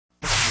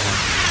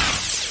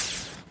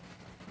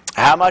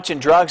How much in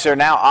drugs are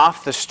now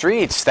off the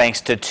streets thanks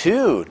to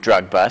 2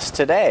 drug busts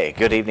today?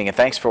 Good evening and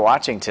thanks for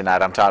watching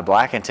tonight. I'm Todd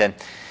Blackington.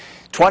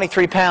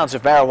 23 pounds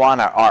of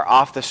marijuana are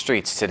off the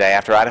streets today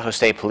after Idaho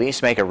State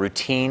Police make a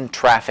routine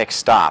traffic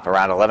stop.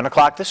 Around 11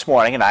 o'clock this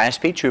morning, an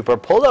ISP trooper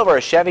pulled over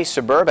a Chevy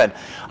Suburban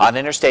on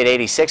Interstate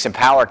 86 in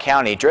Power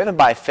County, driven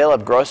by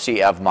Philip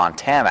Grossi of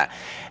Montana.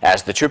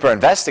 As the trooper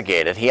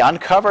investigated, he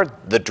uncovered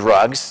the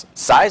drugs,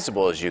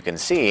 sizable as you can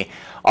see,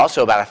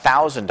 also about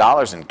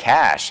 $1,000 in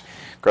cash.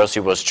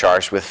 Grossi was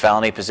charged with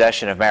felony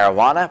possession of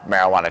marijuana,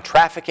 marijuana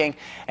trafficking,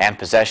 and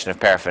possession of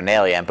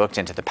paraphernalia and booked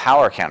into the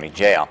Power County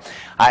Jail.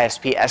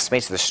 ISP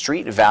estimates the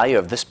street value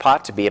of this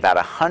pot to be about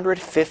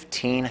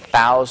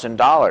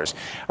 $115,000.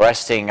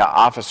 Arresting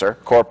officer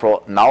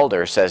Corporal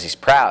Nalder says he's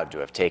proud to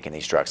have taken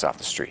these drugs off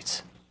the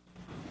streets.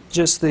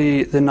 Just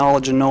the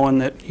knowledge and knowing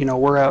that,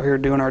 we're out here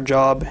doing our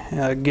job,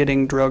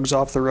 getting drugs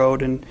off the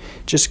road, and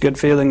just a good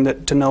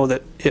feeling to know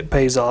that it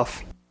pays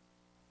off.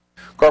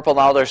 Corporal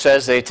Nalder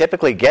says they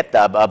typically get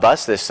a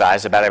bus this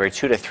size about every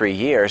 2 to 3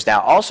 years.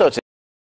 Now, also